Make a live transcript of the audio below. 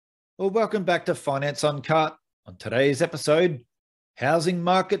Well, welcome back to Finance Uncut. On today's episode, housing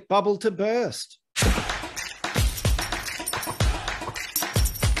market bubble to burst.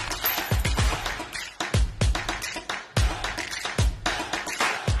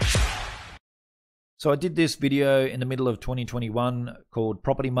 So I did this video in the middle of 2021 called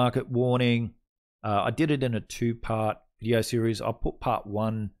Property Market Warning. I did it in a two-part video series. I'll put part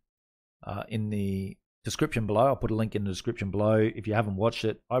one in the description below. I'll put a link in the description below if you haven't watched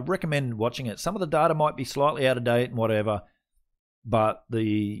it. I recommend watching it. Some of the data might be slightly out of date and whatever, but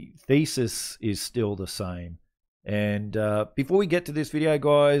the thesis is still the same. And before we get to this video,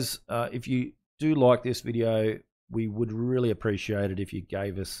 guys, if you do like this video, we would really appreciate it if you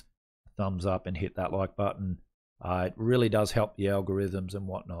gave us a thumbs up and hit that like button. It really does help the algorithms and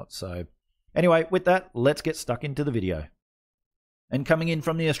whatnot. So anyway, with that, let's get stuck into the video. And coming in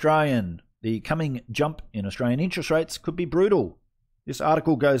from the Australian, the coming jump in Australian interest rates could be brutal. This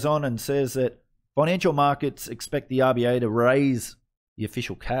article goes on and says that financial markets expect the RBA to raise the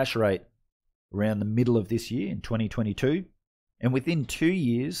official cash rate around the middle of this year in 2022. And within 2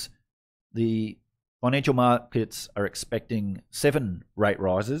 years, the financial markets are expecting 7 rate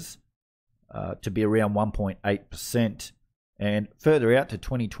rises to be around 1.8%. And further out to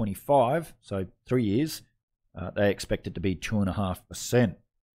 2025, so 3 years, they expect it to be 2.5%.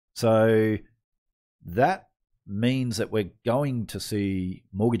 So that means that we're going to see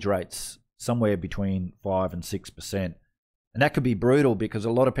mortgage rates somewhere between 5 and 6%. And that could be brutal because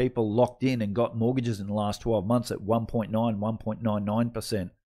a lot of people locked in and got mortgages in the last 12 months at 1.9, 1.99%,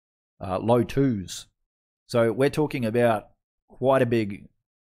 low twos. So we're talking about quite a big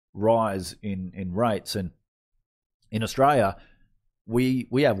rise in rates. And in Australia, we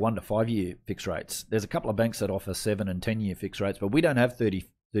have 1 to 5 year fixed rates. There's a couple of banks that offer 7 and 10 year fixed rates, but we don't have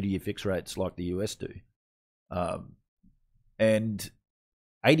 30-year fixed rates like the US do. And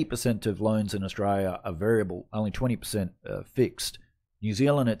 80% of loans in Australia are variable, only 20% are fixed. New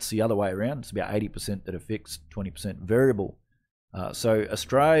Zealand, it's the other way around. It's about 80% that are fixed, 20% variable. So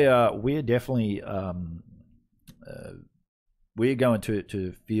Australia, we're definitely we're going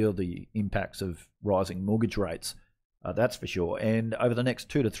to feel the impacts of rising mortgage rates. That's for sure. And over the next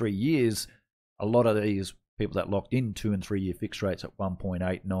 2 to 3 years, a lot of these people that locked in 2 and 3 year fixed rates at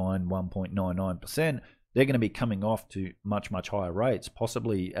 1.89, 1.99%, they're going to be coming off to much, much higher rates,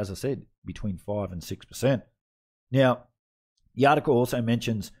 possibly, as I said, between 5 and 6%. Now, the article also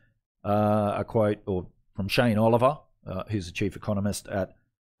mentions a quote from Shane Oliver, who's the chief economist at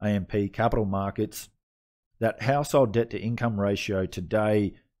AMP Capital Markets, that household debt to income ratio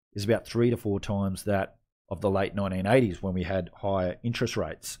today is about 3 to 4 times that of the late 1980s when we had higher interest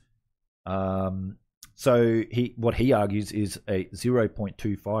rates. So what he argues is a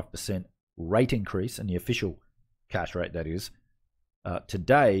 0.25% rate increase, and the official cash rate that is,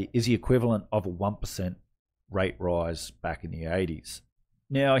 today is the equivalent of a 1% rate rise back in the 80s.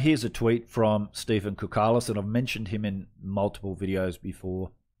 Now, here's a tweet from Stephen Koukoulas, and I've mentioned him in multiple videos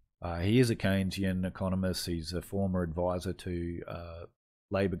before. He is a Keynesian economist. He's a former advisor to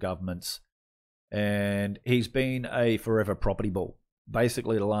Labor governments, and he's been a forever property bull.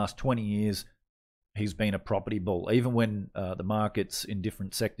 Basically, the last 20 years, he's been a property bull. Even when the markets in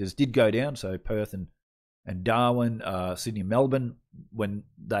different sectors did go down, so Perth and Darwin, Sydney and Melbourne, when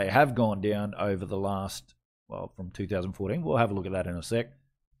they have gone down over the last, well, from 2014, we'll have a look at that in a sec.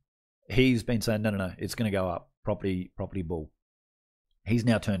 He's been saying, no, it's going to go up, property bull. He's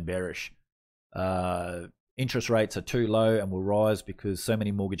now turned bearish. Interest rates are too low and will rise because so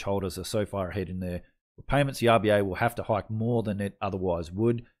many mortgage holders are so far ahead in their repayments. The RBA will have to hike more than it otherwise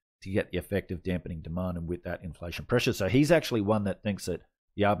would to get the effect of dampening demand and with that inflation pressure. So he's actually one that thinks that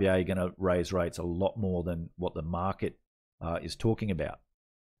the RBA are going to raise rates a lot more than what the market is talking about.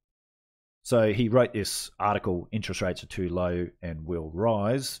 So he wrote this article, Interest Rates Are Too Low and Will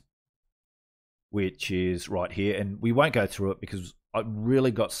Rise, which is right here. And we won't go through it because I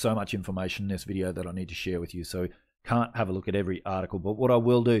really got so much information in this video that I need to share with you. So can't have a look at every article. But what I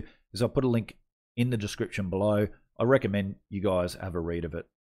will do is I'll put a link in the description below. I recommend you guys have a read of it.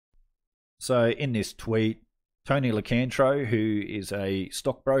 So in this tweet, Tony Lacantro, who is a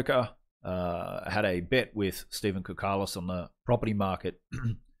stockbroker, had a bet with Stephen Koukoulas on the property market.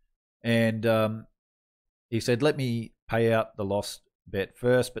 And he said, let me pay out the lost bet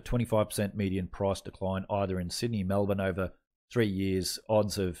first, but 25% median price decline either in Sydney and Melbourne over 3 years,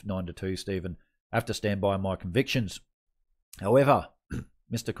 odds of 9 to 2, Stephen. I have to stand by my convictions. However,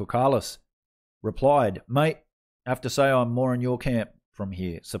 Mr. Koukoulas replied, mate, I have to say I'm more in your camp from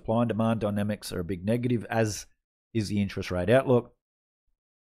here. Supply and demand dynamics are a big negative, as is the interest rate outlook.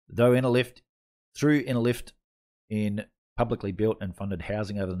 Through in a lift in publicly built and funded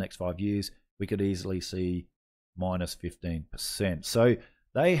housing over the next 5 years, we could easily see minus 15%. So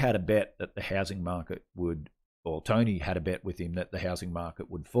they had a bet that the housing market would, or Tony had a bet with him that the housing market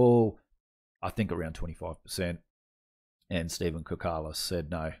would fall, I think around 25%. And Stephen Koukoulas said,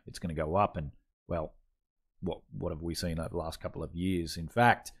 no, it's going to go up. And, well, what have we seen over the last couple of years? In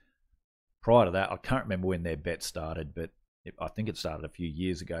fact, prior to that, I can't remember when their bet started, but I think it started a few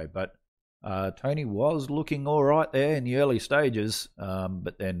years ago. But Tony was looking all right there in the early stages,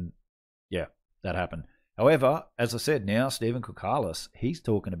 but then, yeah, that happened. However, as I said, now Stephen Koukoulas, he's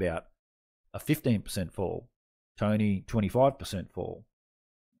talking about a 15% fall. Tony, 25% fall.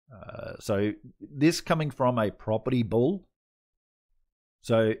 So this coming from a property bull.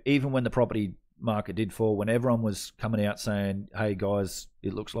 So even when the property market did fall, when everyone was coming out saying, hey guys,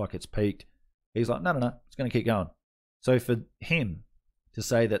 it looks like it's peaked, he's like, no, it's going to keep going. So for him to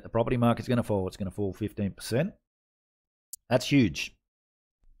say that the property market's going to fall, it's going to fall 15%, that's huge.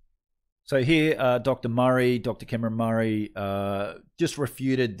 So here, Dr. Cameron Murray, just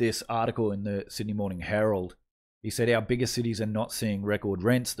refuted this article in the Sydney Morning Herald. He said, our biggest cities are not seeing record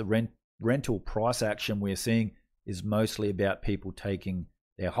rents. The rental price action we're seeing is mostly about people taking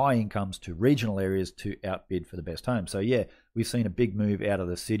their high incomes to regional areas to outbid for the best home. So yeah, we've seen a big move out of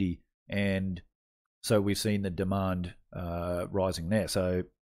the city, and so we've seen the demand rising there. So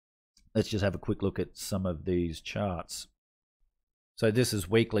let's just have a quick look at some of these charts. So this is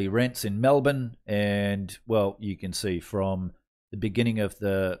weekly rents in Melbourne, and well, you can see from the beginning of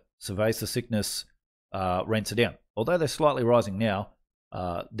the cerveza sickness, rents are down. Although they're slightly rising now,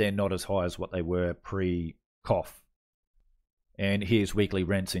 they're not as high as what they were pre-cough. And here's weekly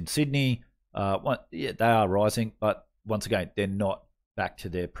rents in Sydney. Yeah, they are rising, but once again, they're not back to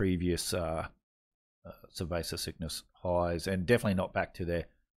their previous cerveza sickness highs, and definitely not back to their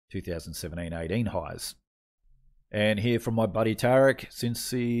 2017-18 highs. And here from my buddy Tarek, since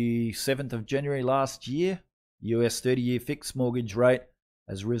the 7th of January last year, US 30-year fixed mortgage rate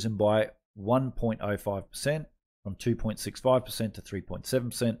has risen by 1.05% from 2.65% to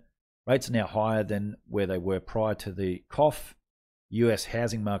 3.7%. Rates are now higher than where they were prior to the cough. US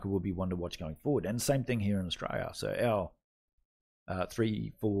housing market will be one to watch going forward. And same thing here in Australia. So our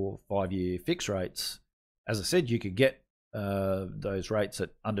 3, 4, 5-year fixed rates, as I said, you could get those rates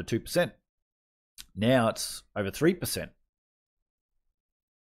at under 2%. Now it's over 3%.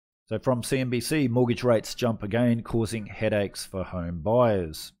 So from CNBC, mortgage rates jump again, causing headaches for home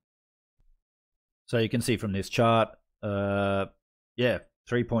buyers. So you can see from this chart, yeah,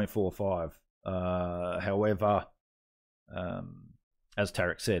 3.45. However, as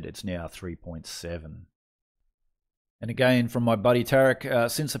Tarek said, it's now 3.7. And again, from my buddy Tarek,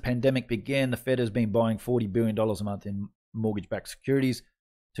 since the pandemic began, the Fed has been buying $40 billion a month in mortgage-backed securities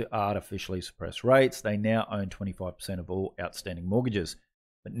to artificially suppress rates. They now own 25% of all outstanding mortgages.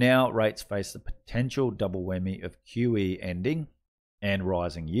 But now rates face the potential double whammy of QE ending and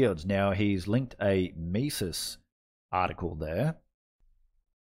rising yields. Now he's linked a Mises article there.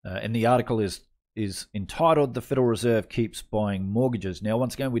 And the article is entitled, The Federal Reserve Keeps Buying Mortgages. Now,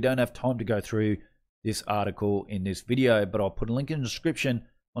 once again, we don't have time to go through this article in this video, but I'll put a link in the description.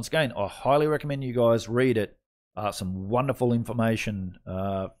 Once again, I highly recommend you guys read it. Some wonderful information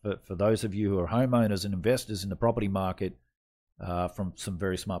for those of you who are homeowners and investors in the property market from some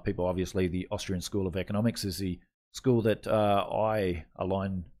very smart people. Obviously, the Austrian School of Economics is the school that I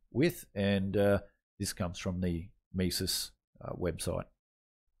align with, and this comes from the Mises website.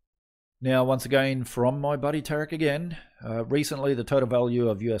 Now, once again, from my buddy Tarek again, recently the total value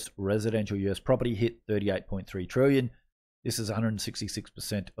of residential US property hit $38.3 trillion. This is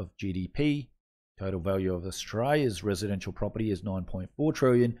 166% of GDP. Total value of Australia's residential property is $9.4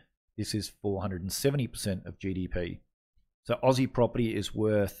 trillion. This is 470% of GDP. So Aussie property is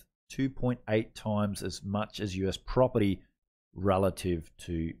worth 2.8 times as much as US property relative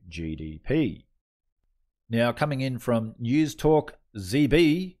to GDP. Now, coming in from News Talk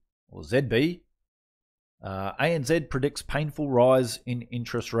ZB, or ZB, ANZ predicts painful rise in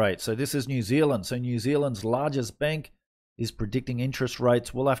interest rates. So this is New Zealand. So New Zealand's largest bank is predicting interest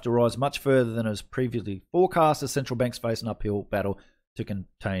rates will have to rise much further than as previously forecast as central banks face an uphill battle to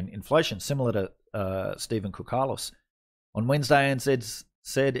contain inflation, similar to Stephen Koukoulas. On Wednesday, ANZ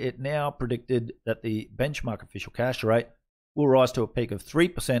said it now predicted that the benchmark official cash rate will rise to a peak of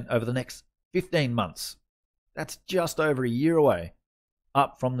 3% over the next 15 months. That's just over a year away,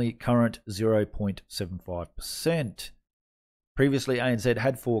 up from the current 0.75%. Previously, ANZ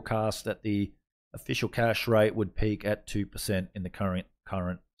had forecast that the official cash rate would peak at 2% in the current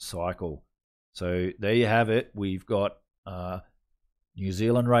cycle. So there you have it. We've got New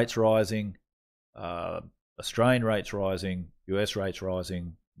Zealand rates rising, Australian rates rising, US rates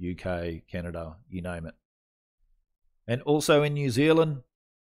rising, UK, Canada, you name it. And also in New Zealand,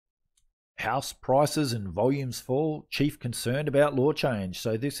 house prices and volumes fall, chief concerned about law change.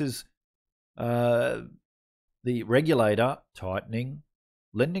 So this is the regulator tightening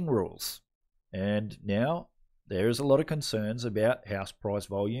lending rules. And now there is a lot of concerns about house price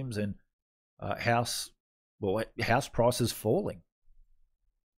volumes and house prices falling.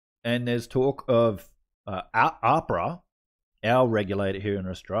 And there's talk of APRA, our regulator here in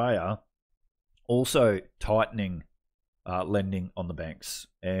Australia, also tightening lending on the banks.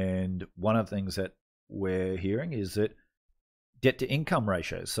 And one of the things that we're hearing is that debt to income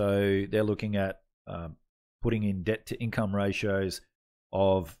ratios. So they're looking at putting in debt to income ratios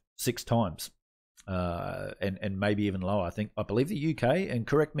of 6 times and maybe even lower. I believe the UK, and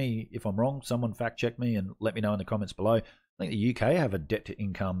correct me if I'm wrong, someone fact check me and let me know in the comments below. I think the UK have a debt to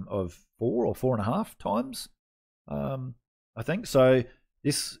income of 4 or 4.5 times. I think so.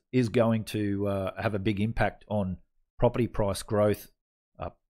 This is going to have a big impact on property price growth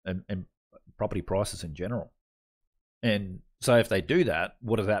and property prices in general. And so if they do that,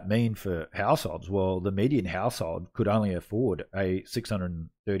 what does that mean for households? Well, the median household could only afford a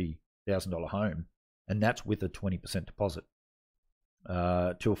 $630,000 home, and that's with a 20% deposit.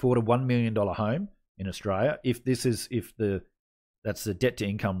 To afford a $1 million home in Australia, that's the debt to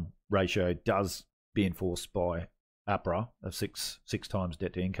income ratio does be enforced by APRA of six times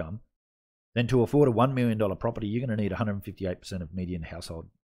debt to income, then to afford a $1 million property, you're going to need 158% of median household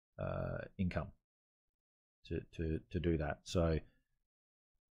income to do that. So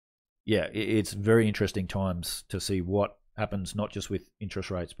yeah, it's very interesting times to see what happens, not just with interest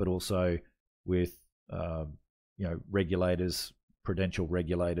rates, but also with regulators, prudential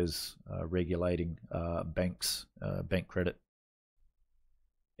regulators regulating banks, bank credit.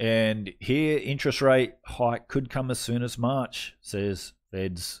 And here, interest rate hike could come as soon as March, says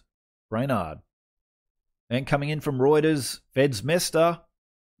Fed's Brainard. And coming in from Reuters, Fed's Mester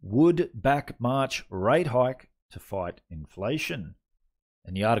would back March rate hike to fight inflation.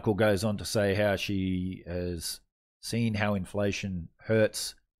 And the article goes on to say how she has seen how inflation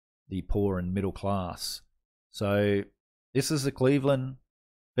hurts the poor and middle class. So this is the Cleveland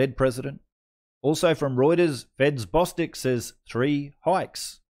Fed president. Also from Reuters, Fed's Bostic says 3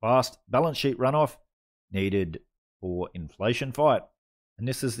 hikes. Fast balance sheet runoff needed for inflation fight. And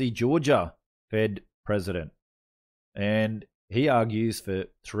this is the Georgia Fed president. And he argues for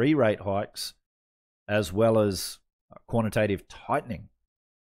 3 rate hikes as well as quantitative tightening.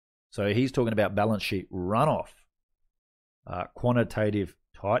 So he's talking about balance sheet runoff, quantitative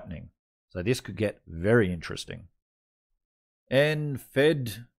tightening. So this could get very interesting. And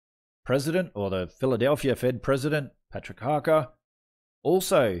Fed president, or the Philadelphia Fed president, Patrick Harker,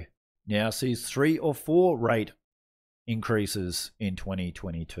 also now sees 3 or 4 rate increases in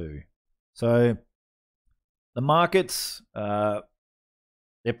 2022. So the markets, they're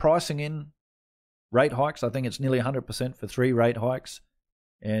pricing in rate hikes. I think it's nearly 100% for 3 rate hikes,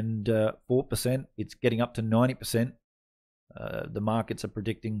 and 4%, it's getting up to 90%. The markets are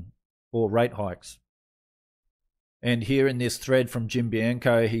predicting 4 rate hikes. And here in this thread from Jim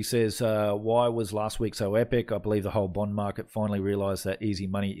Bianco, he says, why was last week so epic? I believe the whole bond market finally realized that easy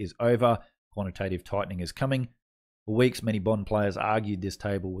money is over. Quantitative tightening is coming. For weeks, many bond players argued this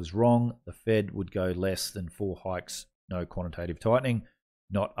table was wrong. The Fed would go less than 4 hikes, no quantitative tightening,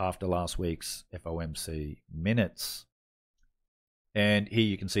 not after last week's FOMC minutes. And here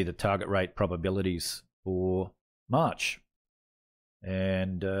you can see the target rate probabilities for March.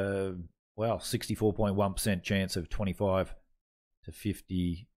 And 64.1% chance of 25 to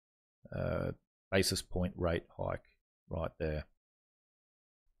 50 basis point rate hike right there.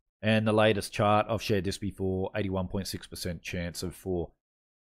 And the latest chart, I've shared this before, 81.6% chance of 4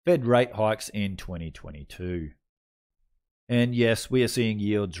 Fed rate hikes in 2022. And yes, we are seeing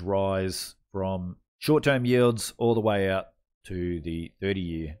yields rise from short-term yields all the way out to the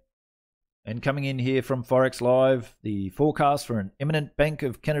 30-year. And coming in here from Forex Live, the forecast for an imminent Bank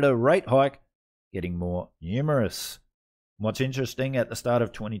of Canada rate hike getting more numerous. What's interesting, at the start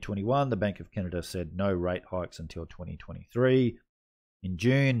of 2021, the Bank of Canada said no rate hikes until 2023. In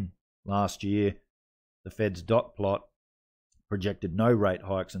June last year, the Fed's dot plot projected no rate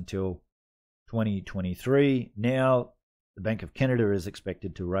hikes until 2023. Now, the Bank of Canada is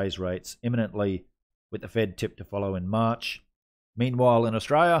expected to raise rates imminently, with the Fed tipped to follow in March. Meanwhile, in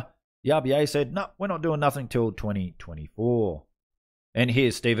Australia, the RBA said, no, we're not doing nothing till 2024. And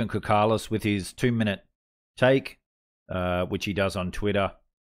here's Stephen Koukoulas with his 2-minute take, which he does on Twitter.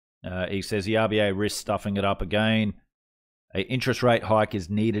 He says the RBA risks stuffing it up again. An interest rate hike is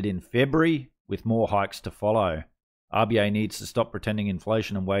needed in February, with more hikes to follow. RBA needs to stop pretending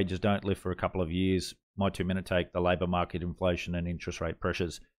inflation and wages don't lift for a couple of years. My 2-minute take, the labour market, inflation and interest rate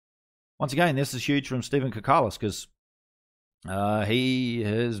pressures. Once again, this is huge from Stephen Koukoulas because he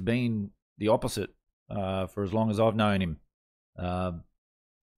has been the opposite for as long as I've known him.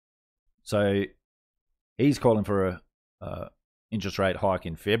 So he's calling for a interest rate hike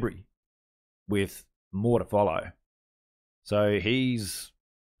in February with more to follow. So he's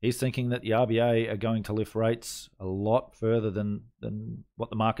thinking that the RBA are going to lift rates a lot further than what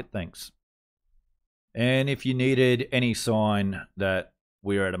the market thinks. And if you needed any sign that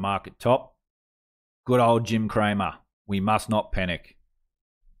we're at a market top, good old Jim Cramer, we must not panic.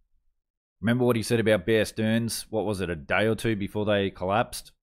 Remember what he said about Bear Stearns? What was it, a day or two before they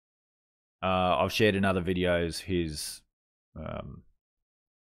collapsed? I've shared in other videos his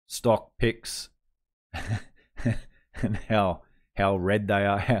stock picks and how red they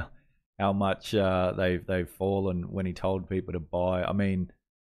are, how much they've fallen when he told people to buy. I mean,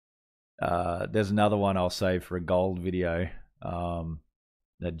 there's another one I'll save for a gold video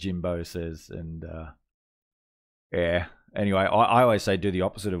that Jimbo says, and yeah. Anyway, I always say do the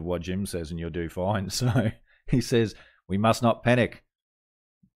opposite of what Jim says, and you'll do fine. So he says we must not panic.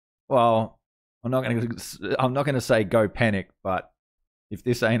 Well, I'm not going to say go panic, but if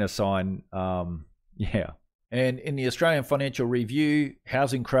this ain't a sign, yeah. And in the Australian Financial Review,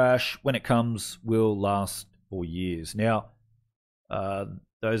 housing crash, when it comes, will last for years. Now,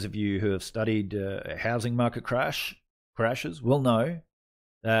 those of you who have studied housing market crashes will know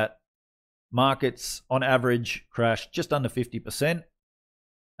that markets, on average, crash just under 50%,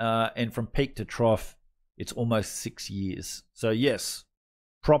 and from peak to trough, it's almost 6 years. So yes,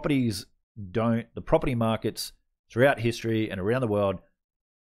 the property markets throughout history and around the world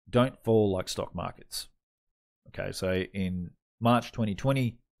don't fall like stock markets. Okay, so in March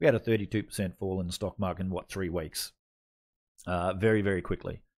 2020, we had a 32% fall in the stock market in 3 weeks? Very, very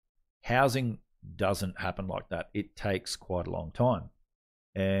quickly. Housing doesn't happen like that. It takes quite a long time.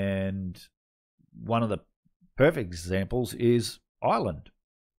 And one of the perfect examples is Ireland.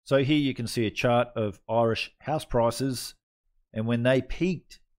 So here you can see a chart of Irish house prices, and when they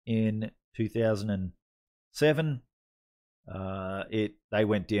peaked in 2007, they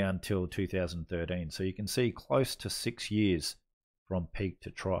went down till 2013. So you can see close to 6 years from peak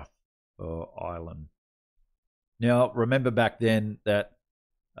to trough for Ireland. Now, remember back then that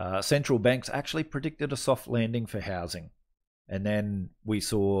central banks actually predicted a soft landing for housing. And then we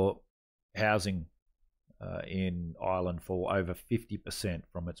saw housing in Ireland fall over 50%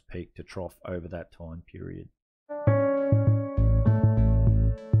 from its peak to trough over that time period.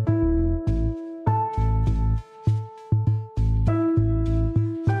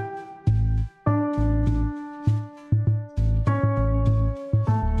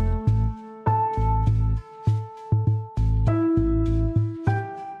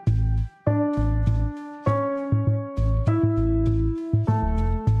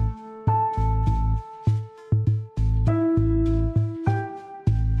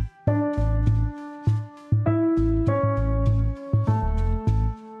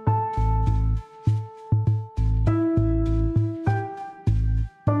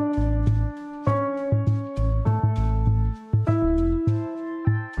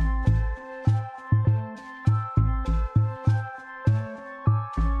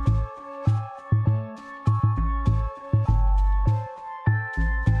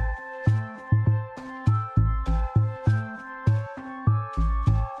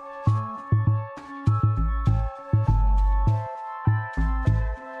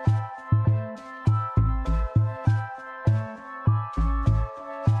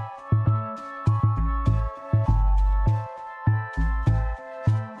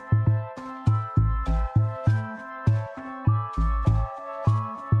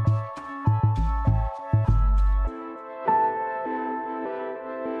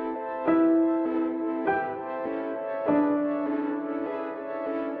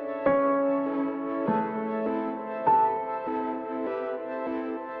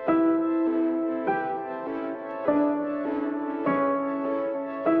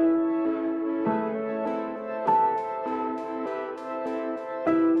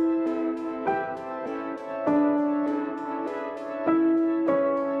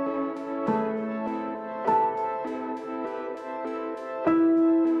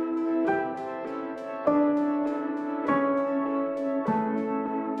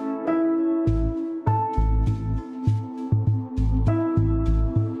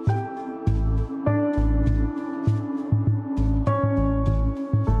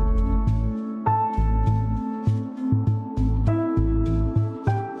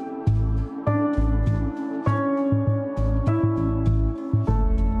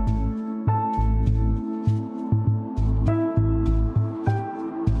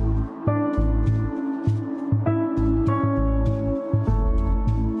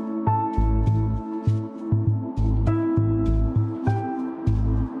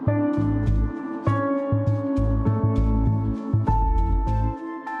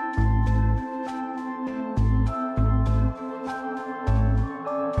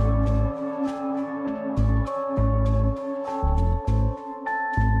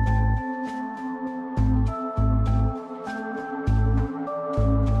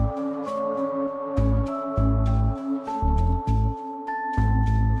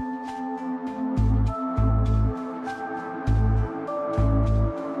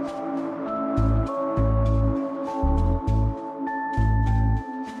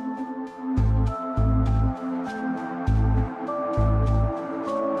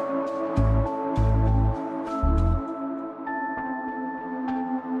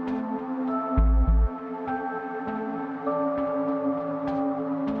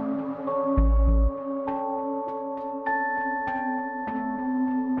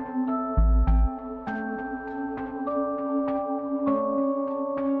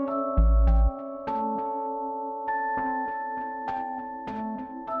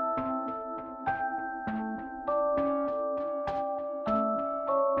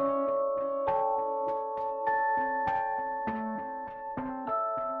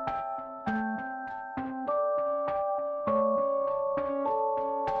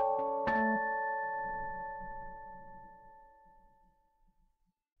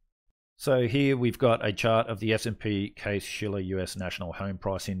 So here we've got a chart of the S&P Case-Shiller US National Home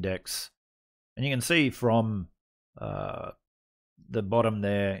Price Index. And you can see from the bottom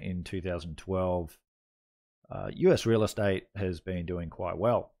there in 2012, US real estate has been doing quite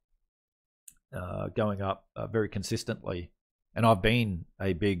well, going up very consistently. And I've been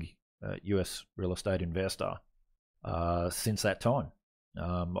a big US real estate investor since that time.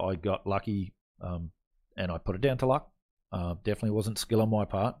 I got lucky and I put it down to luck. Definitely wasn't skill on my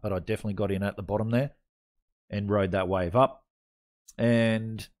part, but I definitely got in at the bottom there and rode that wave up.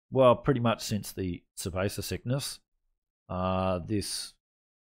 And, well, pretty much since the cerveza sickness, this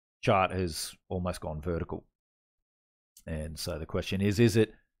chart has almost gone vertical. And so the question is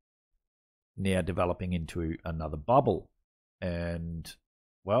it now developing into another bubble? And,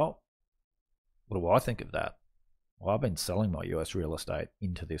 well, what do I think of that? Well, I've been selling my US real estate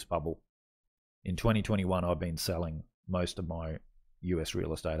into this bubble. In 2021, I've been selling most of my US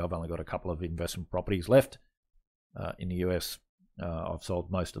real estate. I've only got a couple of investment properties left in the US. I've sold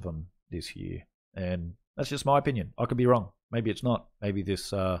most of them this year. And that's just my opinion. I could be wrong. Maybe it's not. Maybe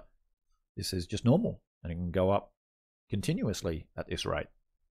this is just normal and it can go up continuously at this rate.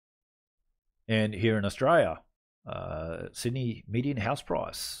 And here in Australia, Sydney median house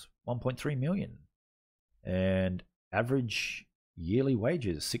price, 1.3 million. And average yearly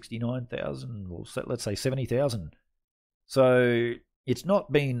wages, 69,000, or let's say 70,000. So it's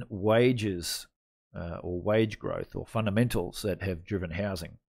not been wages or wage growth or fundamentals that have driven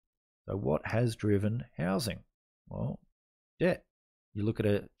housing. So what has driven housing? Well, debt. You look at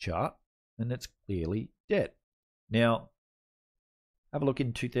a chart and it's clearly debt. Now, have a look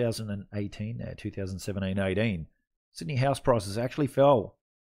in 2018 there, 2017-18. Sydney house prices actually fell.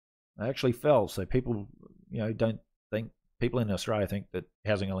 They actually fell. So people, don't think, people in Australia think that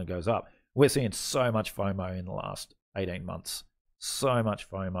housing only goes up. We're seeing so much FOMO in the last 18 months. So much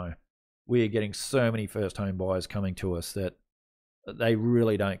FOMO. We are getting so many first home buyers coming to us that they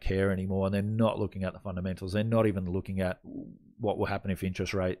really don't care anymore, and they're not looking at the fundamentals. They're not even looking at what will happen if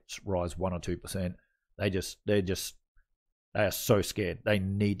interest rates rise 1 or 2%. They are so scared. They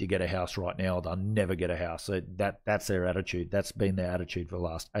need to get a house right now. They'll never get a house. So that's their attitude. That's been their attitude for the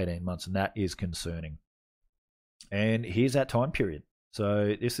last 18 months, and that is concerning. And here's that time period.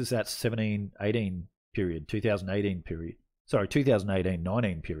 So this is that 17-18 period, 2018 period. Sorry,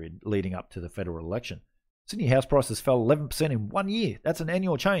 2018-19 period leading up to the federal election. Sydney house prices fell 11% in 1 year. That's an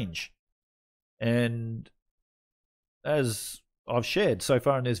annual change. And as I've shared so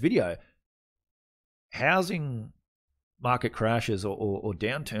far in this video, housing market crashes or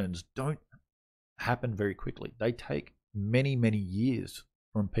downturns don't happen very quickly. They take many, many years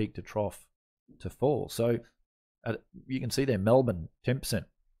from peak to trough to fall. So you can see there, Melbourne, 10%.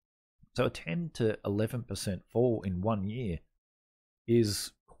 So a 10 to 11% fall in 1 year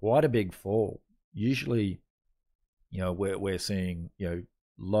is quite a big fall. Usually, we're seeing,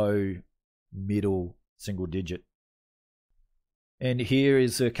 low, middle, single digit. And here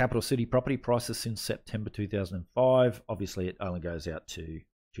is the capital city property prices since September 2005. Obviously, it only goes out to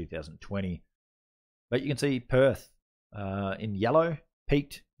 2020. But you can see Perth in yellow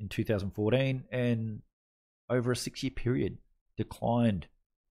peaked in 2014 and over a 6-year period declined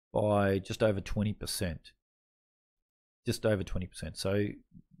by just over 20%. Just over 20%. So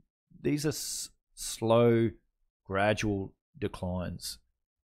these are slow, gradual declines.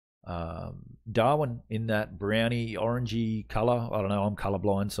 Darwin in that browny orangey color. I don't know, I'm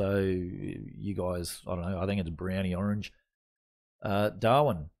colorblind, so you guys, I don't know, I think it's browny orange.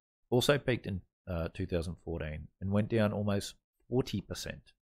 Darwin also peaked in 2014 and went down almost 40%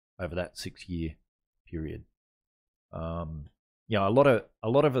 over that 6-year period. A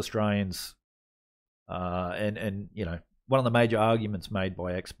lot of Australians and one of the major arguments made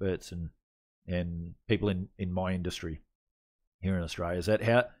by experts and people in my industry here in Australia is that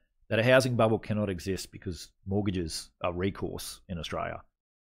a housing bubble cannot exist because mortgages are recourse in Australia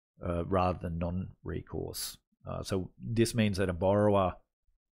rather than non-recourse. So this means that a borrower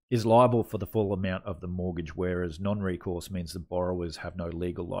is liable for the full amount of the mortgage, whereas non-recourse means the borrowers have no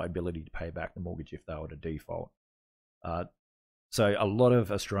legal liability to pay back the mortgage if they were to default. So a lot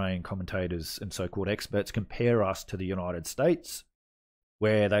of Australian commentators and so-called experts compare us to the United States,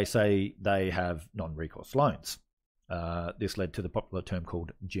 where they say they have non-recourse loans. This led to the popular term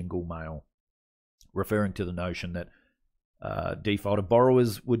called jingle mail, referring to the notion that defaulted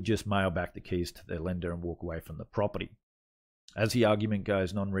borrowers would just mail back the keys to their lender and walk away from the property. As the argument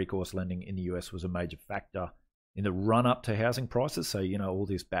goes, non-recourse lending in the US was a major factor in the run-up to housing prices. So, all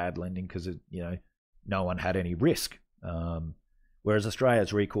this bad lending because, no one had any risk. Whereas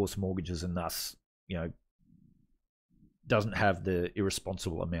Australia's recourse mortgages and thus, doesn't have the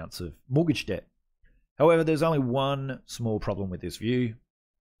irresponsible amounts of mortgage debt. However, there's only one small problem with this view.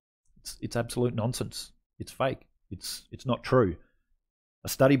 It's absolute nonsense. It's fake. It's not true. A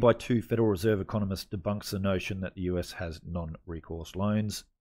study by 2 Federal Reserve economists debunks the notion that the US has non-recourse loans.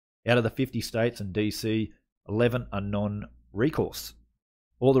 Out of the 50 states and DC, 11 are non-recourse.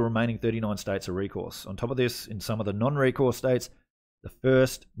 All the remaining 39 states are recourse. On top of this, in some of the non-recourse states, the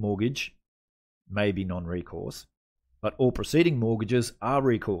first mortgage may be non-recourse, but all preceding mortgages are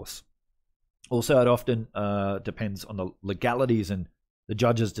recourse. Also, it often depends on the legalities and the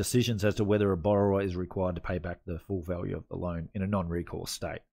judge's decisions as to whether a borrower is required to pay back the full value of the loan in a non-recourse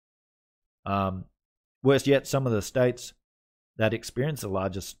state. Worse yet, some of the states that experience the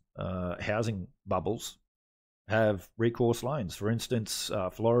largest housing bubbles have recourse loans. For instance,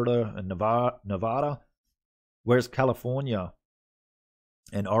 Florida and Nevada, whereas California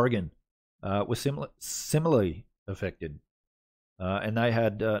and Oregon were similarly affected, and they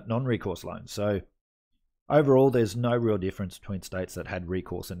had non-recourse loans. So overall, there's no real difference between states that had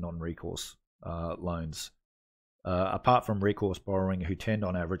recourse and non-recourse loans, apart from recourse borrowing, who tend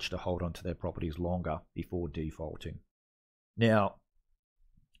on average to hold on to their properties longer before defaulting. Now,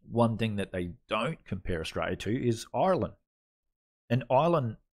 one thing that they don't compare Australia to is Ireland. And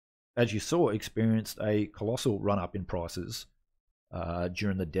Ireland, as you saw, experienced a colossal run-up in prices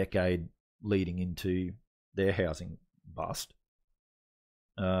during the decade leading into their housing bust.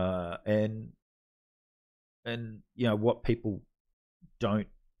 And you know, what people don't,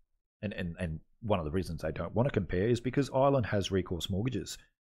 and one of the reasons they don't want to compare is because Ireland has recourse mortgages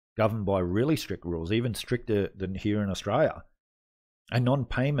governed by really strict rules, even stricter than here in Australia. A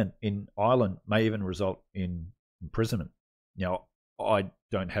non-payment in Ireland may even result in imprisonment. Now, I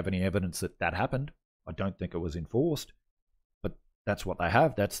don't have any evidence that that happened. I don't think it was enforced, but that's what they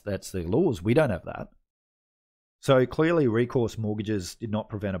have. That's their laws. We don't have that. So clearly, recourse mortgages did not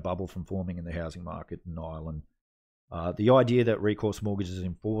prevent a bubble from forming in the housing market in Ireland. The idea that recourse mortgages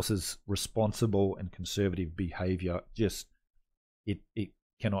enforces responsible and conservative behaviour just it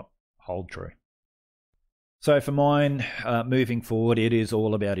cannot hold true. So for mine, moving forward, it is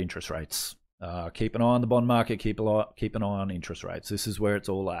all about interest rates. Keep an eye on the bond market, keep an eye on interest rates. This is where it's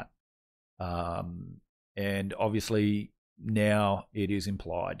all at. And obviously now it is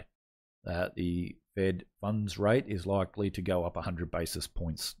implied that the Fed funds rate is likely to go up 100 basis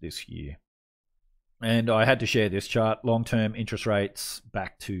points this year. And I had to share this chart, long-term interest rates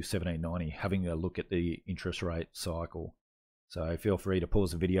back to 1790, having a look at the interest rate cycle. So feel free to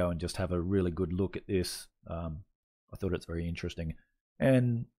pause the video and just have a really good look at this. I thought it's very interesting,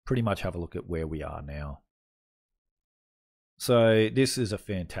 and pretty much have a look at where we are now. So this is a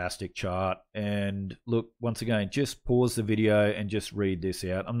fantastic chart, and look, once again, just pause the video and just read this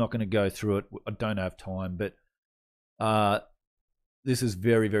out. I'm not going to go through it. I don't have time, but this is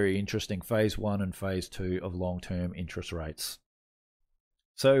very, very interesting. Phase 1 and phase 2 of long-term interest rates.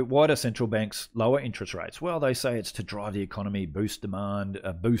 So why do central banks lower interest rates? Well, they say it's to drive the economy, boost demand,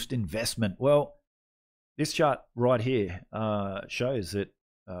 boost investment. Well, this chart right here shows that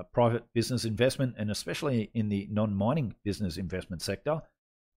private business investment, and especially in the non-mining business investment sector,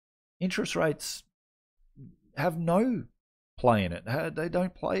 interest rates have no play in it. They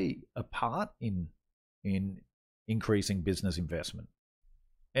don't play a part in increasing business investment.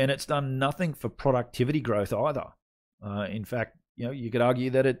 And it's done nothing for productivity growth either. In fact, you know, you could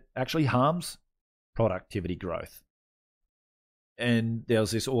argue that it actually harms productivity growth. And there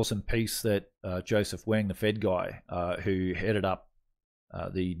was this awesome piece that Joseph Wang, the Fed guy, who headed up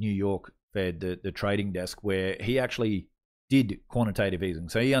the New York Fed, the trading desk, where he actually did quantitative easing.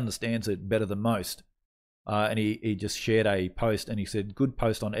 So he understands it better than most. And he just shared a post, and he said, good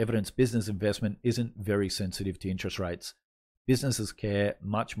post on evidence business investment isn't very sensitive to interest rates. Businesses care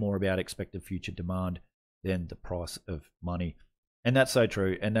much more about expected future demand than the price of money. And that's so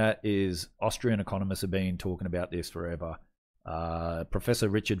true. And that is, Austrian economists have been talking about this forever. Professor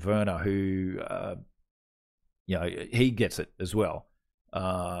Richard Werner, who, you know, he gets it as well.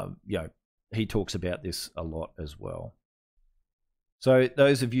 You know, he talks about this a lot as well. So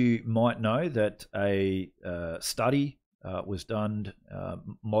those of you might know that a study was done,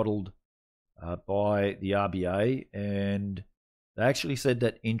 modeled by the RBA, and they actually said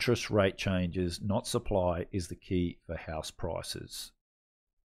that interest rate changes, not supply, is the key for house prices.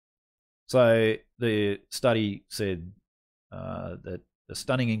 So the study said that the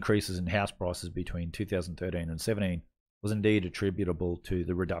stunning increases in house prices between 2013 and 17 was indeed attributable to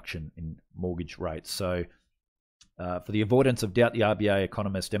the reduction in mortgage rates. So for the avoidance of doubt, the RBA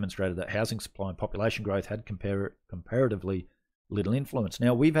economists demonstrated that housing supply and population growth had comparatively little influence.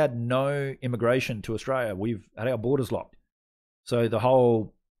 Now, we've had no immigration to Australia. We've had our borders locked. So the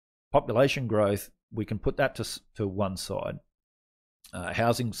whole population growth, we can put that to one side.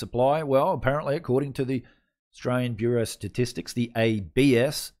 Housing supply, well, apparently, according to the Australian Bureau of Statistics, the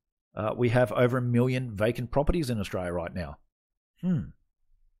ABS, we have over 1 million vacant properties in Australia right now.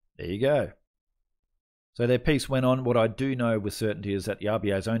 There you go. So their piece went on. What I do know with certainty is that the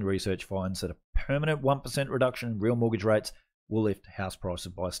RBA's own research finds that a permanent 1% reduction in real mortgage rates will lift house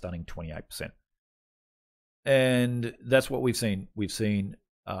prices by a stunning 28%. And that's what we've seen. We've seen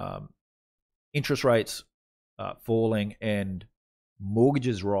interest rates falling and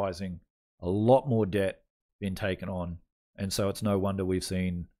mortgages rising, a lot more debt being taken on. And so it's no wonder we've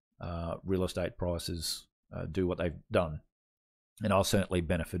seen real estate prices do what they've done. And I've certainly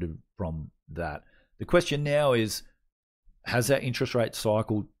benefited from that. The question now is, has that interest rate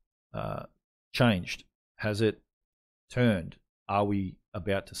cycle changed? Has it turned? Are we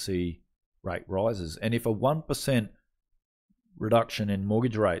about to see rate rises? And if a 1% reduction in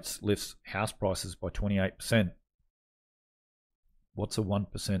mortgage rates lifts house prices by 28%, what's a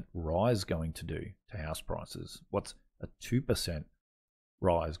 1% rise going to do to house prices? What's a 2%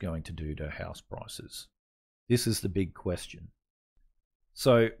 rise going to do to house prices? This is the big question.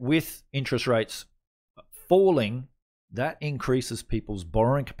 So with interest rates falling, that increases people's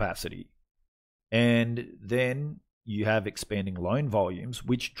borrowing capacity. And then you have expanding loan volumes,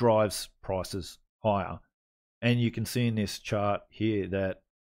 which drives prices higher. And you can see in this chart here that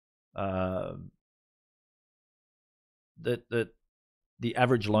the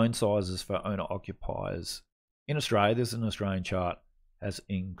average loan sizes for owner-occupiers in Australia, this is an Australian chart, has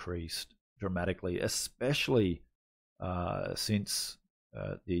increased dramatically, especially since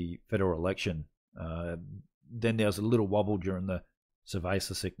the federal election. Then there was a little wobble during the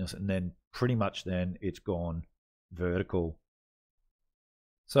cerveza sickness, and then pretty much then it's gone vertical.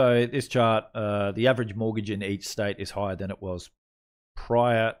 So this chart, the average mortgage in each state is higher than it was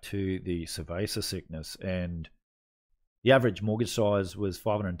prior to the cerveza sickness, and the average mortgage size was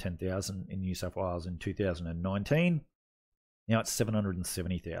 $510,000 in New South Wales in 2019. Now it's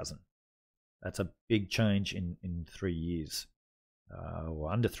 $770,000. That's a big change in 3 years,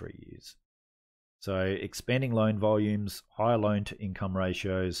 or under 3 years. So expanding loan volumes, higher loan-to-income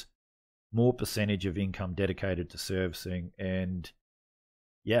ratios, more percentage of income dedicated to servicing, and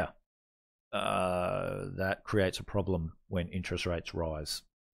yeah, that creates a problem when interest rates rise.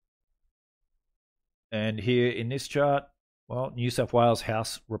 And here in this chart, well, New South Wales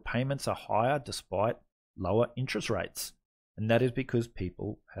house repayments are higher despite lower interest rates. And that is because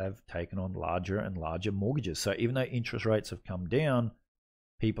people have taken on larger and larger mortgages. So even though interest rates have come down,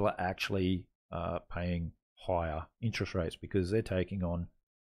 people are actually paying higher interest rates because they're taking on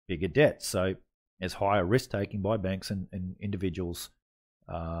bigger debts. So there's higher risk taking by banks and individuals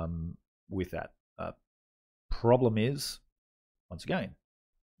with that. Problem is, once again,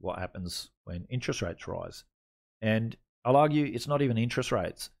 what happens when interest rates rise? And I'll argue it's not even interest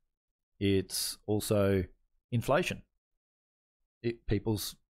rates. It's also inflation.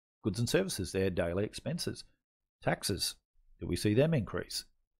 People's goods and services, their daily expenses, taxes. Do we see them increase?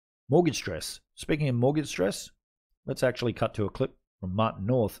 Mortgage stress. Speaking of mortgage stress, let's actually cut to a clip from Martin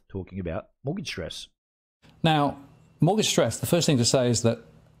North talking about mortgage stress. Now, mortgage stress, the first thing to say is that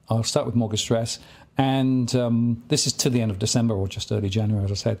I'll start with mortgage stress, and this is to the end of December or just early January,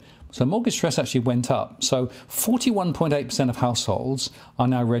 as I said. So mortgage stress actually went up. So 41.8% of households are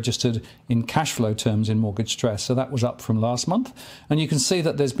now registered in cash flow terms in mortgage stress. So that was up from last month. And you can see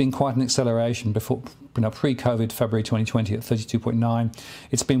that there's been quite an acceleration before, pre-COVID, February 2020 at 32.9.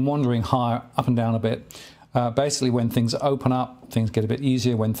 It's been wandering higher, up and down a bit. Basically, when things open up, things get a bit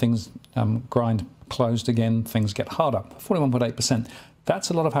easier. When things grind closed again, things get harder. 41.8%. That's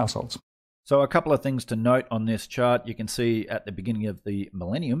a lot of households. So a couple of things to note on this chart. You can see at the beginning of the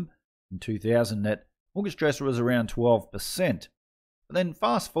millennium, in 2000, that mortgage stress was around 12%. But then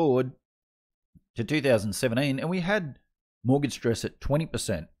fast forward to 2017, and we had mortgage stress at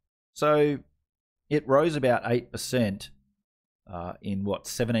 20%. So it rose about 8% in,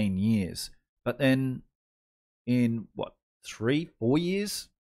 17 years. But then in, 3-4 years,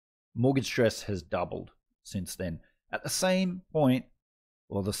 mortgage stress has doubled since then. At the same point,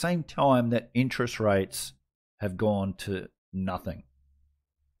 or the same time that interest rates have gone to nothing.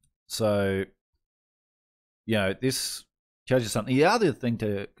 So, this tells you something. The other thing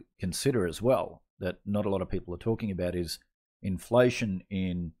to consider as well that not a lot of people are talking about is inflation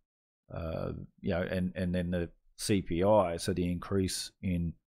in, and then the CPI, so the increase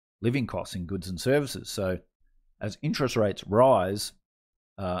in living costs in goods and services. So as interest rates rise,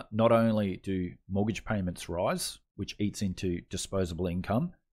 not only do mortgage payments rise, which eats into disposable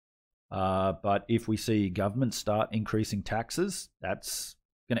income, but if we see government start increasing taxes, that's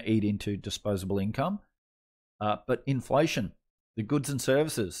going to eat into disposable income. But inflation, the goods and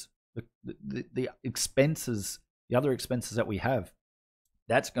services, the expenses, the other expenses that we have,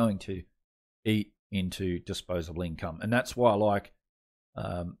 that's going to eat into disposable income. And that's why I like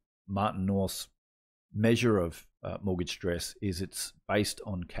Martin North's measure of mortgage stress is it's based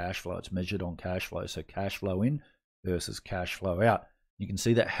on cash flow. It's measured on cash flow. So cash flow in versus cash flow out. You can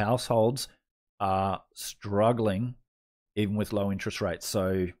see that households are struggling even with low interest rates.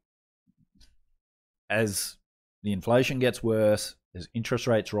 So as the inflation gets worse, as interest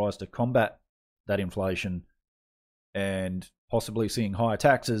rates rise to combat that inflation and possibly seeing higher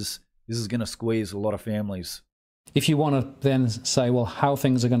taxes, this is going to squeeze a lot of families. If you want to then say, well, how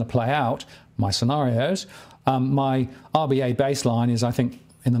things are going to play out, my scenarios, my RBA baseline is, I think,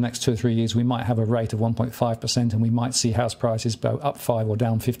 in the next 2 or 3 years, we might have a rate of 1.5%, and we might see house prices go up 5 or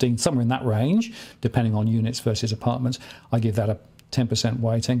down 15, somewhere in that range, depending on units versus apartments. I give that a 10%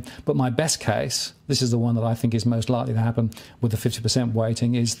 weighting. But my best case, this is the one that I think is most likely to happen with the 50%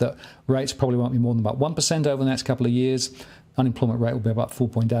 weighting, is that rates probably won't be more than about 1% over the next couple of years. Unemployment rate will be about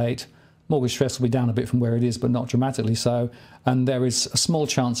 4.8. Mortgage stress will be down a bit from where it is, but not dramatically so. And there is a small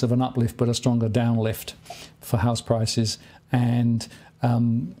chance of an uplift, but a stronger downlift for house prices, and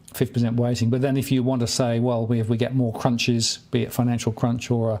 50% weighting. But then if you want to say, well, if we get more crunches, be it financial crunch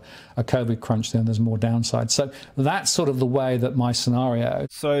or a COVID crunch, then there's more downside. So that's sort of the way that my scenario.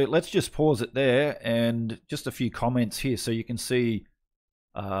 So let's just pause it there, and just a few comments here. So you can see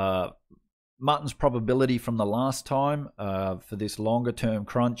Martin's probability from the last time for this longer term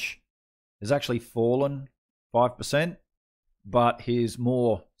crunch has actually fallen 5%, but his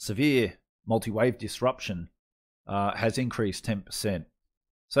more severe multi-wave disruption has increased 10%.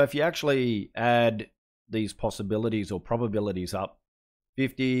 So if you actually add these possibilities or probabilities up,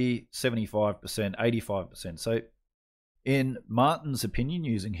 50, 75%, 85%. So in Martin's opinion,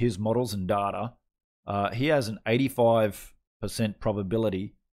 using his models and data, he has an 85%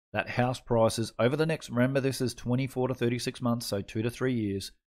 probability that house prices over the next, remember this is 24 to 36 months, so 2 to 3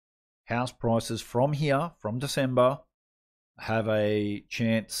 years, house prices from here, from December, have a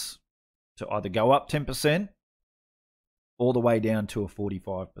chance to either go up 10% all the way down to a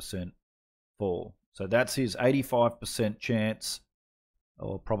 45% fall. So that's his 85% chance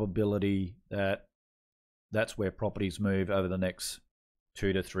or probability that that's where properties move over the next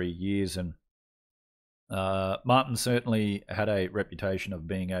 2 to 3 years. And Martin certainly had a reputation of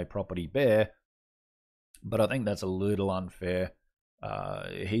being a property bear, but I think that's a little unfair.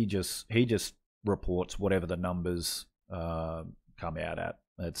 He just reports whatever the numbers come out at.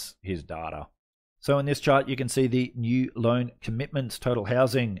 That's his data. So in this chart, you can see the new loan commitments, total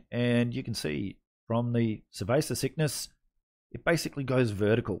housing, and you can see from the Cerveza sickness, it basically goes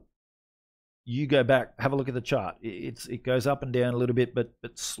vertical. You go back, have a look at the chart. It goes up and down a little bit, but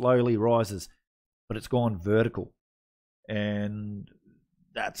slowly rises, but it's gone vertical, and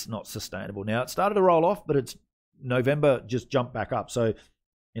that's not sustainable. Now, it started to roll off, but it's November just jumped back up. So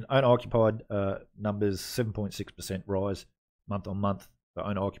in owner-occupied numbers, 7.6% rise month on month for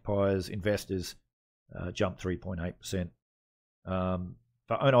owner-occupiers. Investors jumped 3.8%.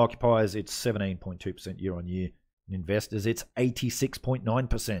 For owner-occupiers, it's 17.2% year on year. In investors, it's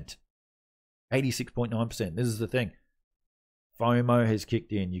 86.9%. 86.9%. This is the thing. FOMO has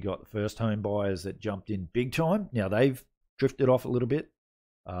kicked in. You got the first home buyers that jumped in big time. Now, they've drifted off a little bit.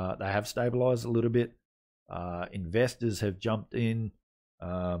 They have stabilized a little bit. Investors have jumped in.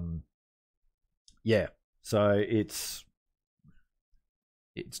 Yeah, so it's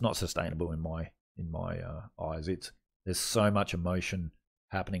not sustainable in my eyes. There's so much emotion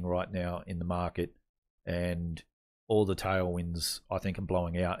happening right now in the market, and all the tailwinds I think are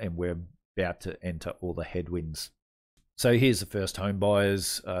blowing out, and we're about to enter all the headwinds. So here's the first home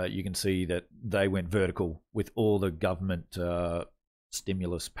buyers. You can see that they went vertical with all the government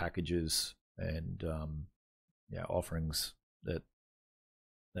stimulus packages and offerings that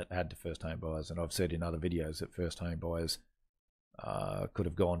had to first home buyers. And I've said in other videos that first home buyers could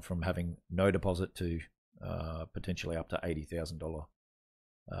have gone from having no deposit to potentially up to $80,000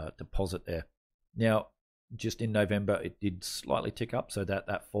 deposit there. Now, just in November, it did slightly tick up, so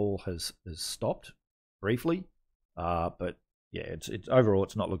that fall has stopped briefly. But yeah, it's overall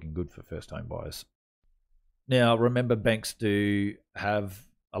it's not looking good for first home buyers. Now, remember, banks do have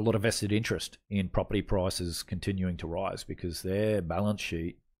a lot of vested interest in property prices continuing to rise because their balance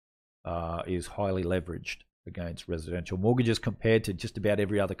sheet is highly leveraged against residential mortgages compared to just about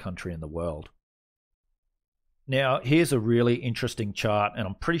every other country in the world. Now, here's a really interesting chart, and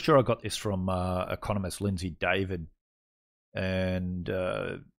I'm pretty sure I got this from economist Lindsay David. And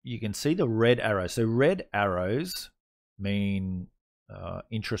you can see the red arrows. So red arrows mean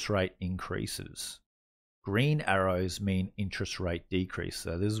interest rate increases. Green arrows mean interest rate decrease.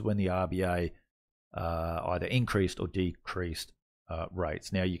 So this is when the RBA either increased or decreased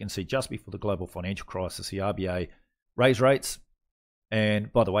rates. Now, you can see just before the global financial crisis, the RBA raised rates.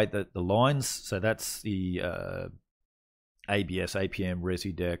 And by the way, the lines, so that's the ABS, APM,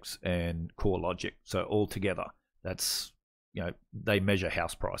 Residex, and CoreLogic. So all together, that's, they measure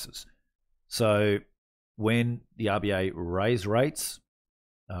house prices. So when the RBA raised rates,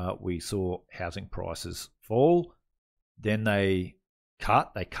 we saw housing prices fall. Then they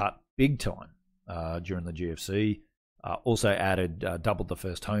cut big time during the GFC. Also added, doubled the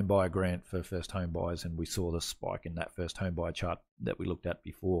first home buyer grant for first home buyers, and we saw the spike in that first home buyer chart that we looked at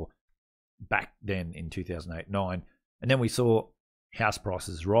before, back then in 2008-9. And then we saw house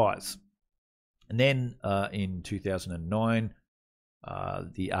prices rise. And then in 2009,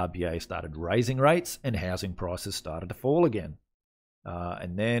 the RBA started raising rates and housing prices started to fall again.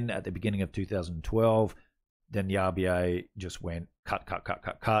 And then at the beginning of 2012, then the RBA just went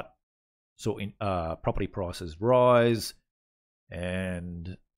cut. Saw property prices rise,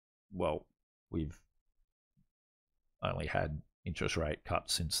 and, well, we've only had interest rate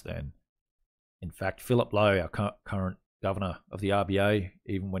cuts since then. In fact, Philip Lowe, our current governor of the RBA,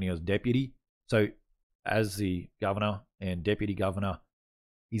 even when he was deputy, so as the governor and deputy governor,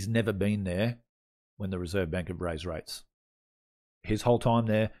 he's never been there when the Reserve Bank had raised rates. His whole time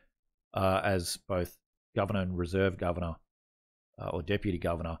there as both governor and reserve governor or deputy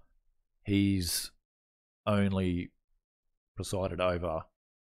governor, he's only presided over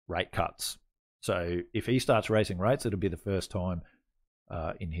rate cuts. So if he starts raising rates, it'll be the first time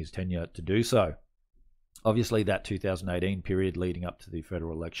in his tenure to do so. Obviously, that 2018 period leading up to the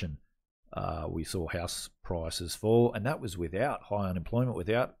federal election, we saw house prices fall, and that was without high unemployment,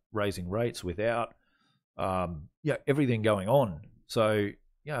 without raising rates, without everything going on. So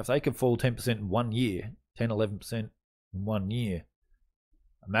if they could fall 10% in 1 year, 10, 11% in 1 year,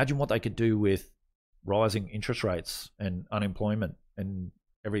 imagine what they could do with rising interest rates and unemployment and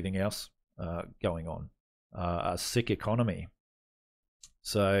everything else going on. A sick economy.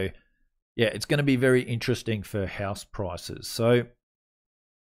 So, it's going to be very interesting for house prices. So,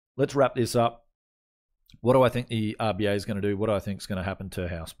 let's wrap this up. What do I think the RBA is going to do? What do I think is going to happen to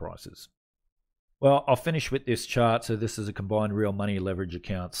house prices? Well, I'll finish with this chart. So this is a combined real money leverage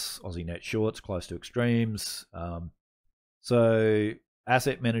accounts, Aussie net shorts, close to extremes. So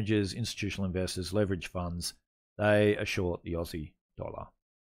asset managers, institutional investors, leverage funds, they are short the Aussie dollar.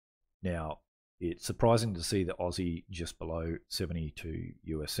 Now, it's surprising to see the Aussie just below 72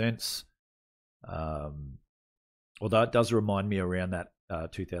 US cents. Although it does remind me around that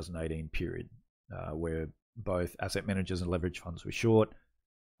 2018 period where both asset managers and leverage funds were short.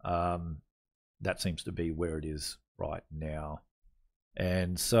 That seems to be where it is right now.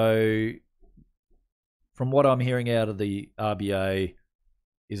 And so from what I'm hearing out of the RBA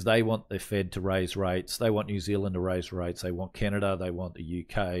is they want the Fed to raise rates. They want New Zealand to raise rates. They want Canada. They want the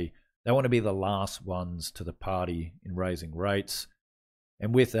UK. They want to be the last ones to the party in raising rates.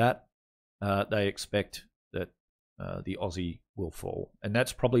 And with that, they expect that the Aussie will fall. And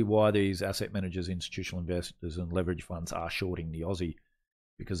that's probably why these asset managers, institutional investors and leverage funds are shorting the Aussie,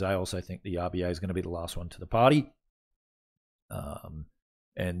 because they also think the RBA is going to be the last one to the party.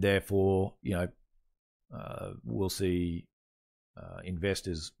 And therefore, we'll see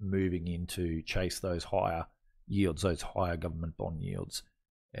investors moving in to chase those higher yields, those higher government bond yields.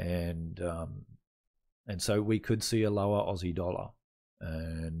 And so we could see a lower Aussie dollar.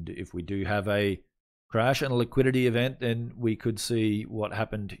 And if we do have a crash and a liquidity event, then we could see what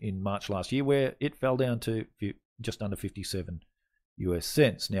happened in March last year, where it fell down to just under 57 US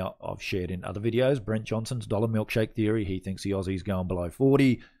cents. Now, I've shared in other videos Brent Johnson's dollar milkshake theory. He thinks the Aussie's going below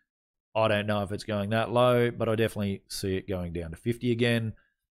 40. I don't know if it's going that low, but I definitely see it going down to 50 again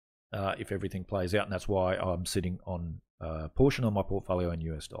if everything plays out. And that's why I'm sitting on a portion of my portfolio in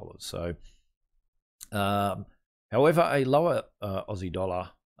US dollars. So, however, a lower Aussie dollar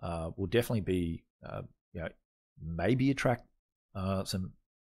will definitely be, maybe attract some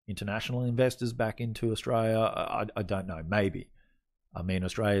international investors back into Australia. I don't know, maybe. I mean,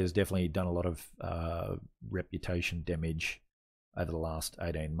 Australia has definitely done a lot of reputation damage over the last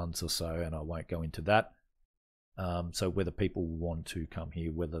 18 months or so, and I won't go into that. So whether people want to come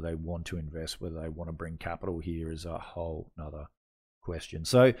here, whether they want to invest, whether they want to bring capital here is a whole nother question.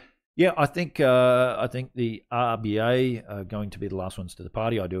 So, yeah, I think the RBA are going to be the last ones to the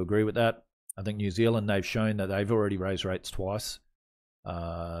party. I do agree with that. I think New Zealand, they've shown that they've already raised rates twice.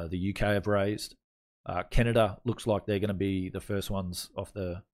 The UK have raised. Canada looks like they're going to be the first ones off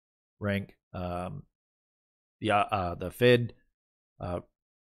the rank. The Fed, I'll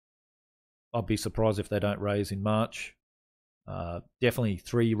be surprised if they don't raise in March. Definitely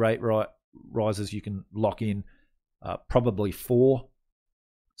 3 rate rises you can lock in, probably 4.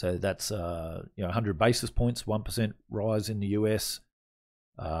 So that's 100 basis points, 1% rise in the US.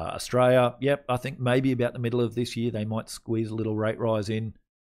 Australia, yep, I think maybe about the middle of this year they might squeeze a little rate rise in.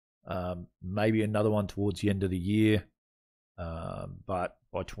 Maybe another one towards the end of the year. But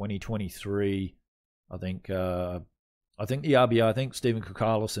by 2023, I think the RBA, I think Stephen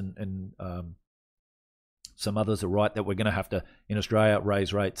Koukoulas and some others are right that we're going to have to, in Australia,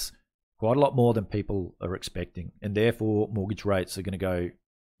 raise rates quite a lot more than people are expecting, and therefore mortgage rates are going to go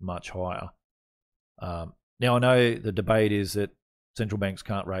much higher. Now I know the debate is that central banks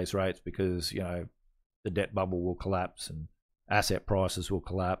can't raise rates because the debt bubble will collapse and asset prices will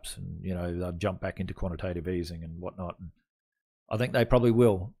collapse, and they'll jump back into quantitative easing and whatnot. And I think they probably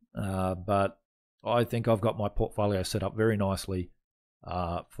will, but I think I've got my portfolio set up very nicely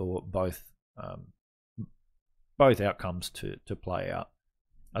for both outcomes to play out.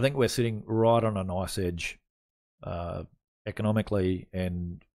 I think we're sitting right on a nice edge economically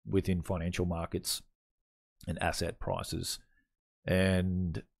and within financial markets and asset prices.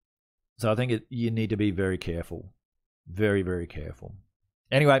 And so I think you need to be very careful. Very, very careful.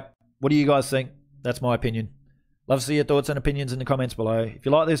 Anyway, what do you guys think? That's my opinion. Love to see your thoughts and opinions in the comments below. If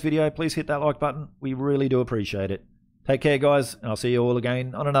you like this video, please hit that like button. We really do appreciate it. Take care, guys, and I'll see you all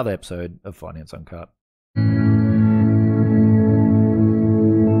again on another episode of Finance Uncut.